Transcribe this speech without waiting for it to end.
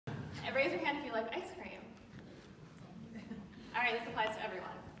Raise your hand if you like ice cream. All right, this applies to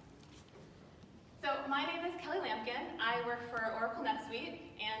everyone. So my name is Kelly Lampkin. I work for Oracle NetSuite,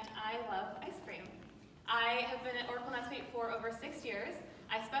 and I love ice cream. I have been at Oracle NetSuite for over 6 years.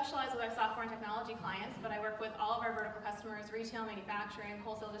 I specialize with our software and technology clients, but I work with all of our vertical customers, retail, manufacturing,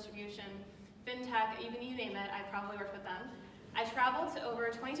 wholesale distribution, fintech, even you name it, I've probably worked with them. I traveled to over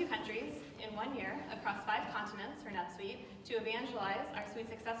 22 countries in 1 year across 5 continents for NetSuite to evangelize our Suite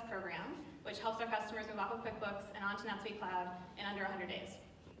Success program, which helps our customers move off of QuickBooks and onto NetSuite Cloud in under 100 days.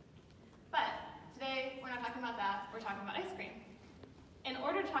 But today, we're not talking about that, we're talking about ice cream. In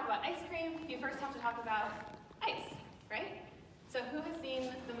order to talk about ice cream, you first have to talk about ice, right? So who has seen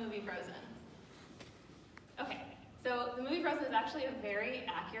the movie Frozen? Okay, so the movie Frozen is actually a very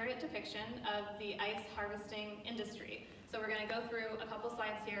accurate depiction of the ice harvesting industry. So we're going to go through a couple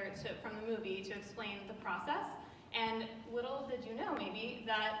slides here from the movie to explain the process. And little did you know, maybe,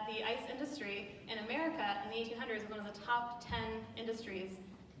 that the ice industry in America in the 1800s was one of the top 10 industries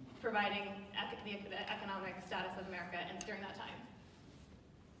providing the economic status of America during that time.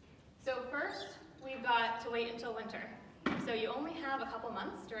 So first, we've got to wait until winter. So you only have a couple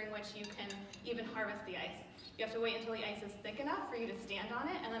months during which you can even harvest the ice. You have to wait until the ice is thick enough for you to stand on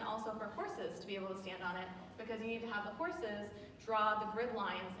it, and then also for horses to be able to stand on it, because you need to have the horses draw the grid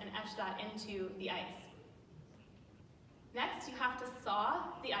lines and etch that into the ice. Next, you have to saw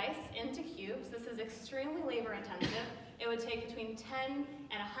the ice into cubes. This is extremely labor intensive. It would take between 10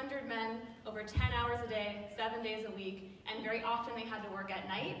 and 100 men over 10 hours a day, 7 days a week, and very often they had to work at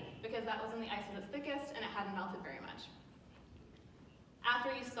night because that was when the ice was its thickest and it hadn't melted very much.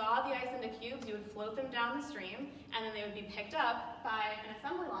 After you saw the ice into cubes, you would float them down the stream, and then they would be picked up by an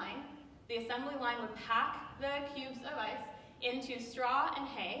assembly line. The assembly line would pack the cubes of ice into straw and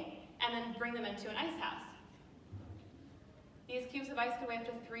hay, and then bring them into an ice house. These cubes of ice could weigh up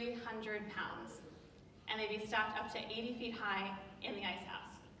to 300 pounds, and they'd be stacked up to 80 feet high in the ice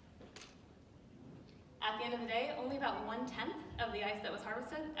house. At the end of the day, only about 1/10 of the ice that was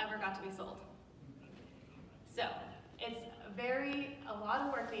harvested ever got to be sold. So it's a lot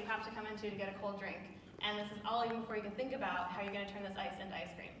of work that you have to come into to get a cold drink, and this is all even before you can think about how you're going to turn this ice into ice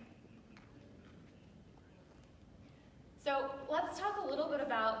cream. So let's talk a little bit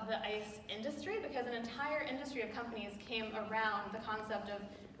about the ice industry, because an entire industry of companies came around the concept of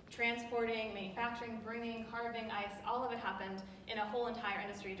transporting, manufacturing, bringing, carving ice. All of it happened in a whole entire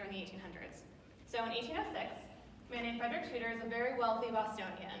industry during the 1800s. So in 1806, a man named Frederick Tudor is a very wealthy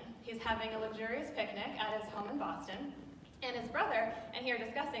Bostonian. He's having a luxurious picnic at his home in Boston. And his brother and he are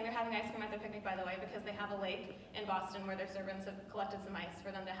discussing, they're having ice cream at their picnic, by the way, because they have a lake in Boston where their servants have collected some ice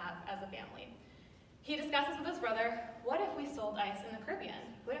for them to have as a family. He discusses with his brother, what if we sold ice in the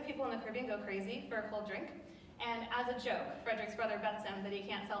Caribbean? Wouldn't people in the Caribbean go crazy for a cold drink? And as a joke, Frederick's brother bets him that he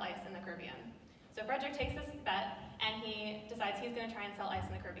can't sell ice in the Caribbean. So Frederick takes this bet, and he decides he's going to try and sell ice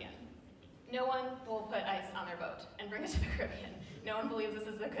in the Caribbean. No one will put ice on their boat and bring it to the Caribbean. No one believes this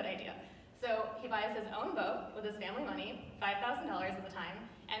is a good idea. So he buys his own boat with his family money, $5,000 at the time,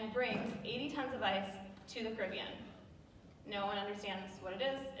 and brings 80 tons of ice to the Caribbean. No one understands what it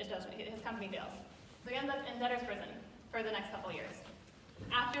is. His company fails. So he ends up in debtor's prison for the next couple years.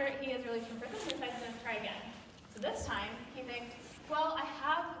 After he is released from prison, he decides to try again. So this time, he thinks, well, I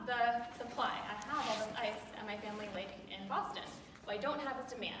have the supply. I have all this ice at my family lake in Boston. But I don't have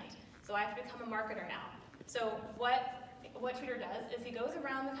its demand, so I have to become a marketer now. So what Tudor does is he goes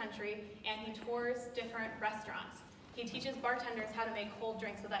around the country and he tours different restaurants. He teaches bartenders how to make cold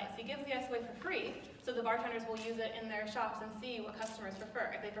drinks with ice. He gives the ice away for free, so the bartenders will use it in their shops and see what customers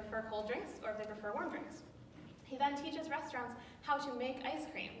prefer, if they prefer cold drinks or if they prefer warm drinks. He then teaches restaurants how to make ice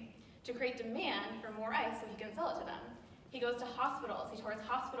cream to create demand for more ice so he can sell it to them. He goes to hospitals, he tours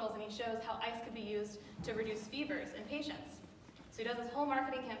hospitals, and he shows how ice could be used to reduce fevers in patients. So he does this whole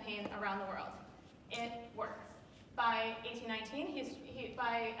marketing campaign around the world. It works. By 1826, he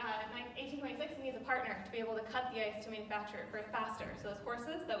needs a partner to be able to cut the ice to manufacture it faster. So those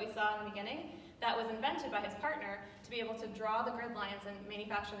horses that we saw in the beginning, that was invented by his partner to be able to draw the grid lines and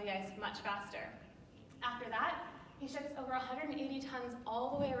manufacture the ice much faster. After that, he ships over 180 tons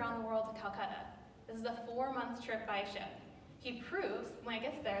all the way around the world to Calcutta. This is a 4-month trip by ship. He proves, when it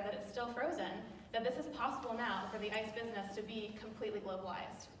gets there, that it's still frozen, that this is possible now for the ice business to be completely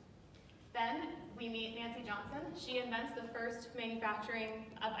globalized. Then we meet Nancy Johnson. She invents the first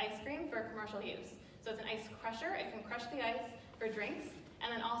manufacturing of ice cream for commercial use. So it's an ice crusher. It can crush the ice for drinks, and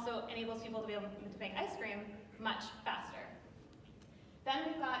then also enables people to be able to make ice cream much faster. Then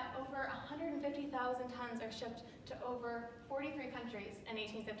we've got over 150,000 tons are shipped to over 43 countries in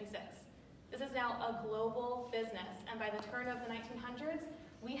 1856. This is now a global business, and by the turn of the 1900s,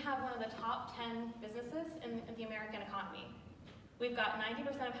 we have one of the top 10 businesses in the American economy. We've got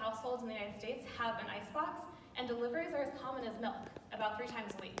 90% of households in the United States have an icebox, and deliveries are as common as milk, about 3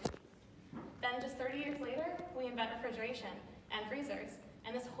 times a week. Then just 30 years later, we invent refrigeration and freezers,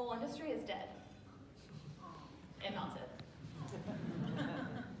 and this whole industry is dead. It melted.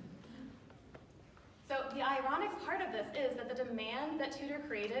 So the ironic part of this is that the demand that Tudor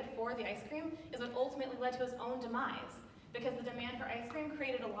created for the ice cream is what ultimately led to his own demise, because the demand for ice cream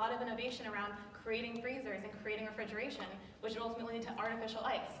created a lot of innovation around creating freezers and creating refrigeration, which would ultimately lead to artificial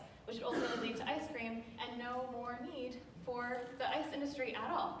ice, which would ultimately lead to ice cream and no more need for the ice industry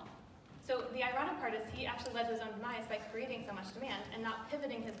at all. So the ironic part is he actually led to his own demise by creating so much demand and not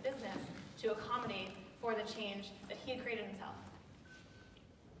pivoting his business to accommodate for the change that he had created himself.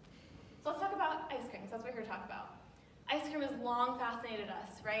 So let's talk about ice cream, because that's what we're here to talk about. Ice cream has long fascinated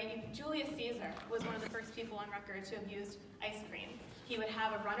us, right? Julius Caesar was one of the first people on record to have used ice cream. He would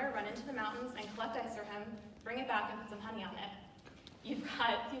have a runner run into the mountains and collect ice for him, bring it back and put some honey on it. You've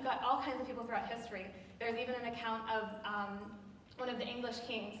got all kinds of people throughout history. There's even an account of one of the English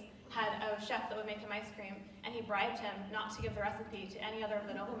kings had a chef that would make him ice cream, and he bribed him not to give the recipe to any other of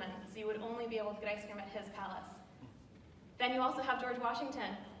the noblemen, so you would only be able to get ice cream at his palace. Then you also have George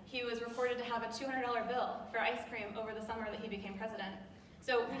Washington. He was reported to have a $200 bill for ice cream over the summer that he became president.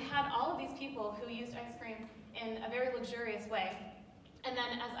 So we had all of these people who used ice cream in a very luxurious way. And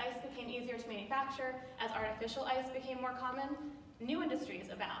then as ice became easier to manufacture, as artificial ice became more common, new industries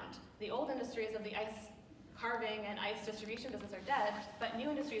abound. The old industries of the ice carving and ice distribution business are dead, but new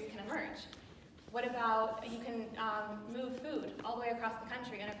industries can emerge. What about you can move food all the way across the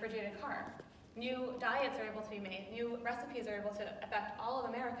country in a refrigerated car? New diets are able to be made. New recipes are able to affect all of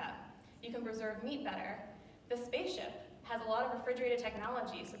America. You can preserve meat better. The spaceship has a lot of refrigerated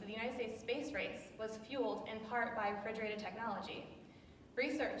technology, so the United States space race was fueled in part by refrigerated technology.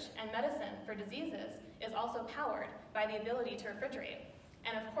 Research and medicine for diseases is also powered by the ability to refrigerate.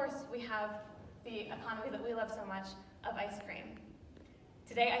 And of course, we have the economy that we love so much of ice cream.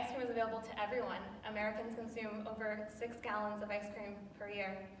 Today, ice cream is available to everyone. Americans consume over 6 gallons of ice cream per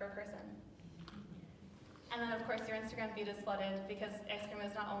year per person. And then, of course, your Instagram feed is flooded because ice cream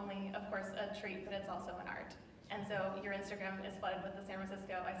is not only, of course, a treat, but it's also an art. And so your Instagram is flooded with the San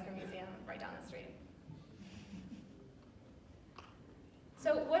Francisco Ice Cream Museum right down the street.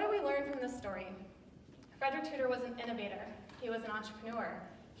 So what do we learn from this story? Frederick Tudor was an innovator. He was an entrepreneur.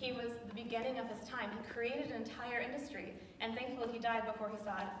 He was the beginning of his time. He created an entire industry, and thankfully he died before he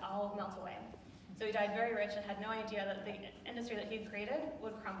saw it all melt away. So he died very rich and had no idea that the industry that he'd created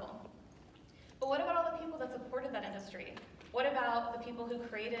would crumble. But what about all the people that supported that industry? What about the people who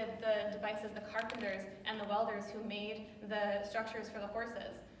created the devices, the carpenters and the welders who made the structures for the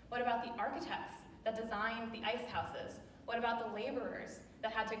horses? What about the architects that designed the ice houses? What about the laborers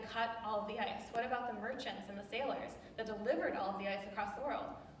that had to cut all of the ice? What about the merchants and the sailors that delivered all of the ice across the world?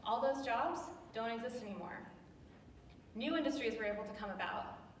 All those jobs don't exist anymore. New industries were able to come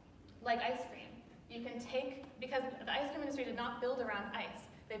about, like ice cream. You can take, because the ice cream industry did not build around ice.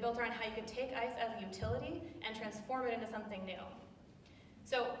 They built around how you could take ice as a utility and transform it into something new.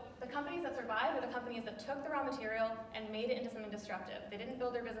 So the companies that survived are the companies that took the raw material and made it into something disruptive. They didn't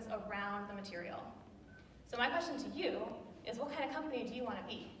build their business around the material. So my question to you is, what kind of company do you want to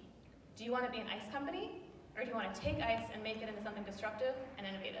be? Do you want to be an ice company, or do you want to take ice and make it into something disruptive and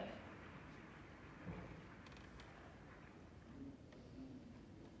innovative?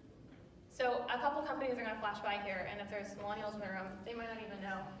 So a couple companies are going to flash by here, and if there's millennials in the room, they might not even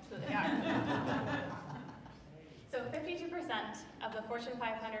know who they are. So 52% of the Fortune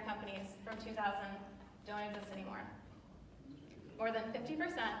 500 companies from 2000 don't exist anymore. More than 50%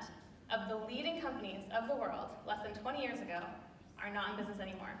 of the leading companies of the world, less than 20 years ago, are not in business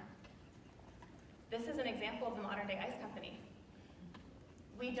anymore. This is an example of the modern day ice company.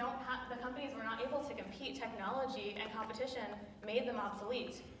 The companies were not able to compete. Technology and competition made them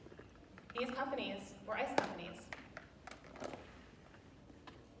obsolete. These companies were ice companies.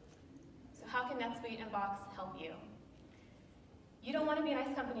 So how can NetSuite and Box help you? You don't want to be an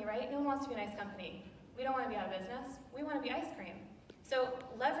ice company, right? No one wants to be an ice company. We don't want to be out of business. We want to be ice cream. So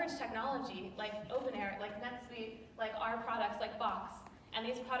leverage technology like OpenAir, like NetSuite, like our products like Box. And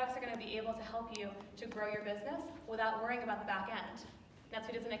these products are going to be able to help you to grow your business without worrying about the back end.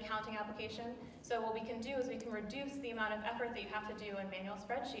 NetSuite is an accounting application. So what we can do is we can reduce the amount of effort that you have to do in manual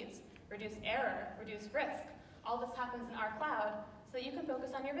spreadsheets, reduce error, reduce risk. All this happens in our cloud so that you can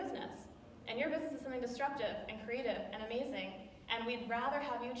focus on your business. And your business is something disruptive and creative and amazing, and we'd rather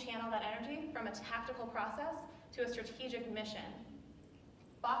have you channel that energy from a tactical process to a strategic mission.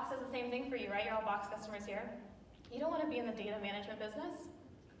 Box is the same thing for you, right? You're all Box customers here. You don't want to be in the data management business.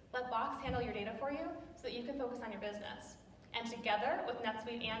 Let Box handle your data for you so that you can focus on your business. And together with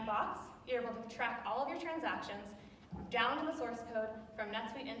NetSuite and Box, you're able to track all of your transactions down to the source code from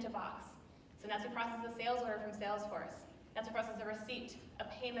NetSuite into Box. So NetSuite processes a sales order from Salesforce. NetSuite processes a receipt, a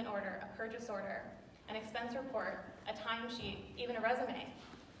payment order, a purchase order, an expense report, a timesheet, even a resume.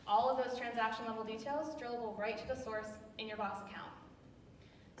 All of those transaction level details drillable right to the source in your Box account.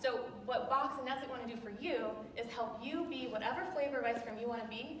 So what Box and NetSuite want to do for you is help you be whatever flavor of ice cream you want to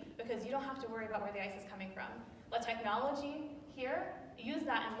be, because you don't have to worry about where the ice is coming from. Let technology here use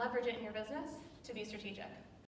that and leverage it in your business to be strategic.